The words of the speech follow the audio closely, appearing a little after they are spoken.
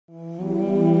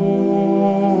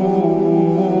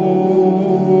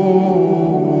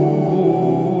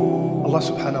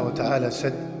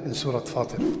Ta'ala said in Surah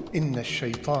Fatir, إِنَّ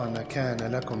الشَّيْطَانَ كَانَ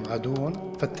لَكُمْ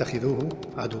عَدُوًا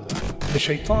فَاتَّخِذُوهُ عَدُوًا. The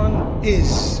shaitan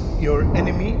is your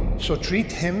enemy, so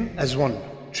treat him as one.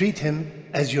 Treat him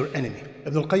as your enemy.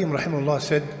 Ibn al-Qayyim rahimahullah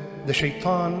said, the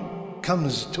shaitan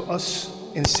comes to us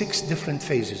in 6 different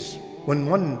phases. When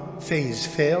one phase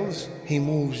fails, he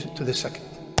moves to the second.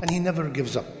 And he never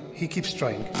gives up. He keeps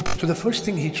trying. So the first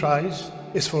thing he tries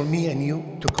is for me and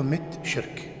you to commit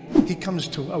shirk. He comes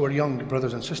to our young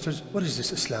brothers and sisters, what is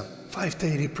this Islam? 5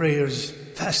 daily prayers,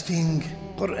 fasting,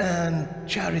 Quran,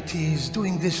 charities,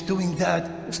 doing this, doing that.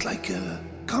 It's like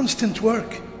constant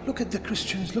work. Look at the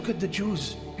Christians, look at the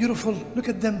Jews. Beautiful, look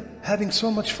at them having so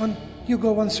much fun. You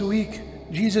go once a week,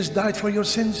 Jesus died for your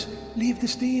sins. Leave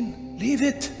this deen, leave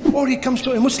it. Or he comes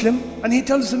to a Muslim and he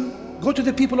tells them, go to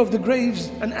the people of the graves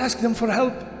and ask them for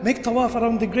help. Make tawaf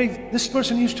around the grave. This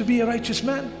person used to be a righteous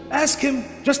man. Ask him,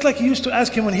 just like you used to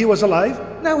ask him when he was alive.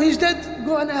 Now he's dead.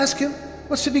 Go and ask him.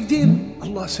 What's the big deal?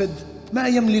 Allah said, مَا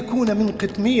يَمْلِكُونَ مِنْ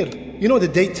قِطْمِيرٍ. You know the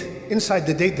date? Inside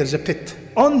the date there's a pit.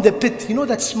 On the pit, you know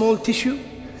that small tissue?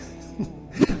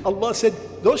 Allah said,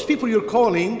 those people you're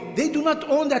calling, they do not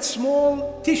own that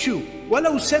small tissue.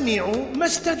 وَلَوْ سَمِعُوا مَا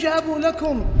اسْتَجَابُوا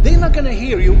لَكُمْ. They're not going to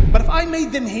hear you, but if I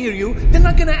made them hear you, they're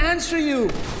not going to answer you.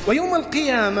 وَيَوْمَ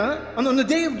الْقِيَامَةِ. And on the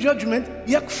day of judgment,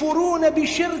 يَكْفُرُونَ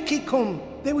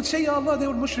بِشِرْكِكُمْ. They would say, Ya Allah, they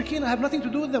were mushrikeen, I have nothing to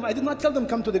do with them. I did not tell them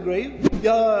come to the grave.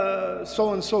 Ya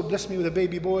so-and-so bless me with a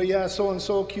baby boy. Ya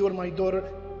so-and-so cure my daughter.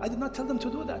 I did not tell them to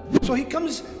do that. So he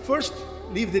comes first,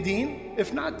 leave the deen.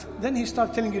 If not, then he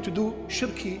starts telling you to do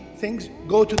shirky things.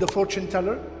 Go to the fortune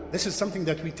teller. This is something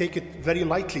that we take it very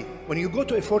lightly. When you go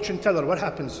to a fortune teller, what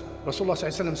happens? Rasulullah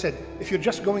ﷺ said, if you're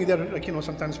just going there, like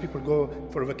sometimes people go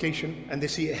for a vacation and they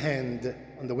see a hand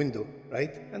on the window,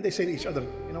 right? And they say to each other,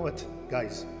 you know what,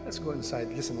 guys, let's go inside,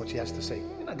 listen what she has to say.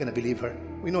 You're not going to believe her.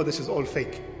 We know this is all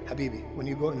fake. Habibi, when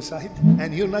you go inside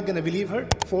and you're not going to believe her,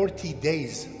 40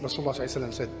 days, Rasulullah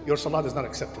ﷺ said, your salat is not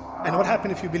accepted. And what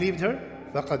happened if you believed her?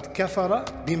 فَقَدْ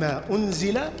كَفَرَ بِمَا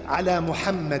أُنزِلَ عَلَى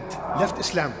مُحَمَّدٍ. Left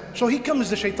Islam. So he comes,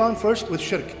 the shaitan, first with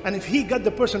shirk. And if he got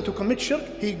the person to commit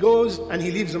shirk, he goes and he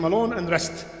leaves them alone and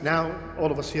rests. Now,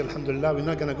 all of us here, alhamdulillah, we're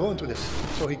not going to go into this.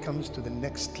 So he comes to the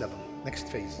next level. Next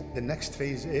phase. The next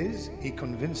phase is he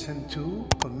convinces him to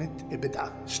commit a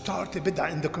bid'ah. Start a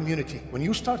bid'ah in the community. When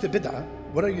you start a bid'ah,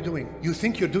 what are you doing? You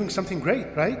think you're doing something great,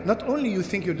 right? Not only you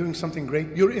think you're doing something great,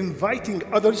 you're inviting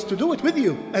others to do it with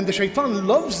you. And the shaitan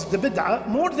loves the bid'ah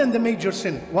more than the major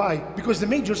sin. Why? Because the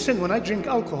major sin, when I drink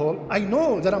alcohol, I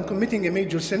know that I'm committing a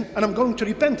major sin and I'm going to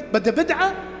repent. But the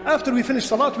bid'ah, after we finish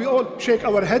salat, we all shake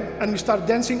our head and we start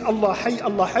dancing. Allah hay,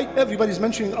 Allah hay. Everybody's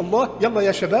mentioning Allah. Yalla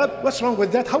ya shabab. What's wrong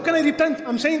with that? How can I repent?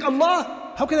 I'm saying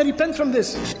Allah. How can I repent from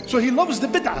this? So he loves the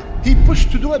bid'ah. He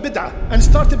pushed to do a bid'ah and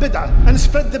start a bid'ah and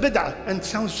spread the bid'ah. And it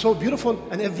sounds so beautiful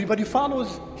and everybody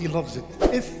follows. He loves it.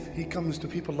 If he comes to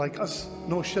people like us,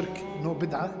 no shirk, no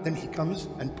bid'ah, then he comes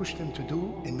and pushes them to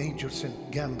do a major sin.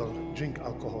 Gamble, drink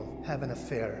alcohol, have an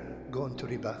affair, go into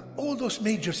riba. All those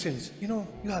major sins. You know,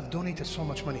 you have donated so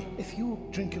much money. If you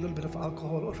drink a little bit of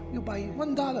alcohol or you buy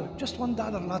 $1, just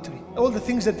 $1 lottery, all the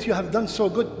things that you have done so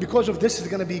good, because of this is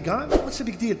going to be gone. What's the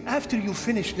big deal? After you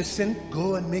finish this sin,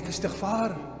 go and make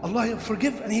istighfar. Allah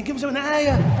forgive, and he gives them an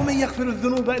ayah. وَمَن يَغْفِرُ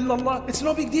الذُّنُوبَ إِلَّا اللَّهِ. It's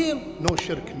no big deal. No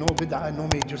shirk, no bid'ah, no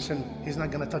major sin. He's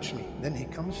not going to touch me. Then he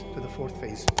comes to the fourth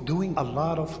phase, doing a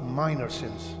lot of minor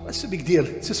sins. What's the big deal?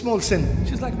 It's a small sin.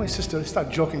 She's like my sister. Start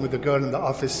joking with the girl in the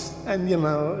office, and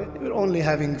we're only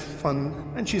having fun.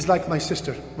 And she's like my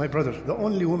sister, my brother. The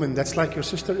only woman that's like your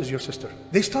sister is your sister.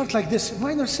 They start like this,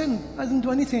 minor sin. I didn't do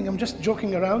anything. I'm just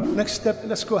joking around. Next step,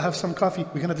 let's go have some coffee.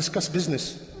 We're going to discuss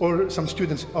business. Or some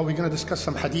students, we're going to discuss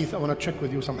some hadith. I want to check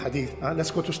with you some hadith. Let's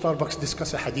go to Starbucks,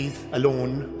 discuss a hadith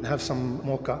alone, and have some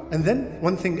mocha. And then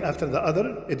one thing after the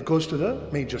other, it goes to the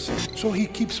major sin. So he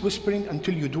keeps whispering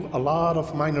until you do a lot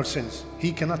of minor sins.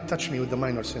 He cannot touch me with the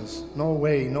minor sins. No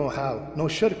way, no how. No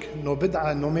shirk, no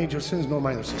bid'ah, no major sins, no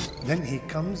minor sins. Then he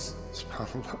comes,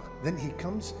 subhanAllah, then he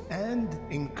comes and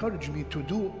encourage me to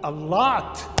do a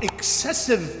lot,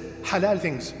 excessive halal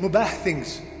things, mubah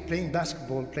things. Playing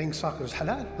basketball, playing soccer is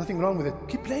halal. Nothing wrong with it.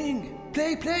 Keep playing.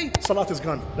 Play. Salat is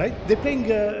gone, right? They're playing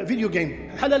a video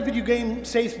game. Halal video game,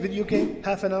 safe video game.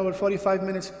 Half an hour, 45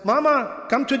 minutes. Mama,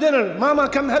 come to dinner. Mama,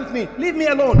 come help me. Leave me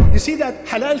alone. You see that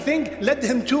halal thing led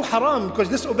him to haram, because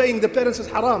disobeying the parents is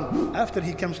haram. After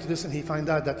he comes to this and he finds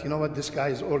out that, you know what, this guy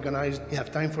is organized. He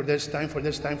have time for this, time for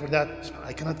this, time for that. So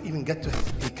I cannot even get to him.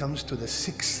 He comes to the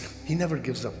sixth. He never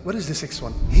gives up. What is the sixth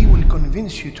one? He will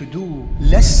convince you to do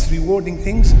less rewarding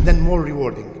things than more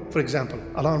rewarding. For example,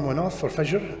 alarm went off for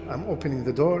Fajr. I'm opening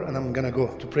the door and I'm gonna go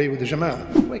to pray with the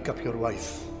Jama'ah. Wake up your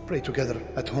wife. pray together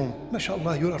at home.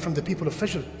 MashaAllah, you are from the people of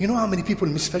Fajr. You know how many people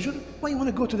miss Fajr? Why you want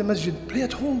to go to the masjid? Pray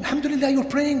at home. Alhamdulillah, you're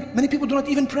praying. Many people do not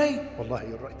even pray. Wallahi,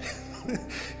 you're right.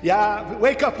 Yeah,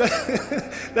 wake up.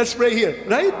 Let's pray here,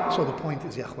 right? So the point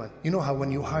is, ya akhwan, you know how when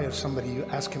you hire somebody, you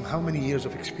ask him, how many years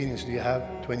of experience do you have?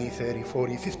 20, 30,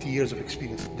 40, 50 years of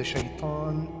experience. The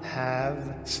Shaitan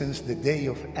have, since the day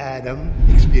of Adam,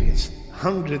 experience.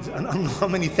 Hundreds and I don't know how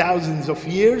many thousands of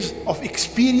years of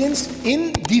experience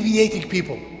in deviating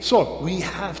people. So we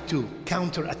have to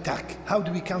counter-attack. How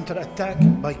do we counter-attack?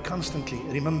 By constantly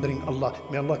remembering Allah.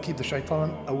 May Allah keep the Shaitan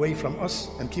away from us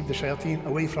and keep the Shayateen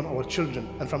away from our children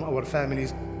and from our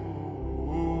families.